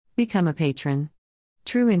Become a patron.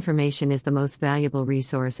 True information is the most valuable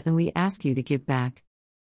resource, and we ask you to give back.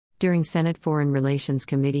 During Senate Foreign Relations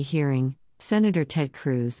Committee hearing, Senator Ted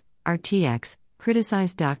Cruz, RTX,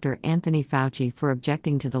 criticized Dr. Anthony Fauci for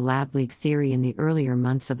objecting to the lab leak theory in the earlier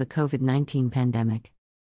months of the COVID-19 pandemic.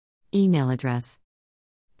 Email address.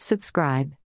 Subscribe.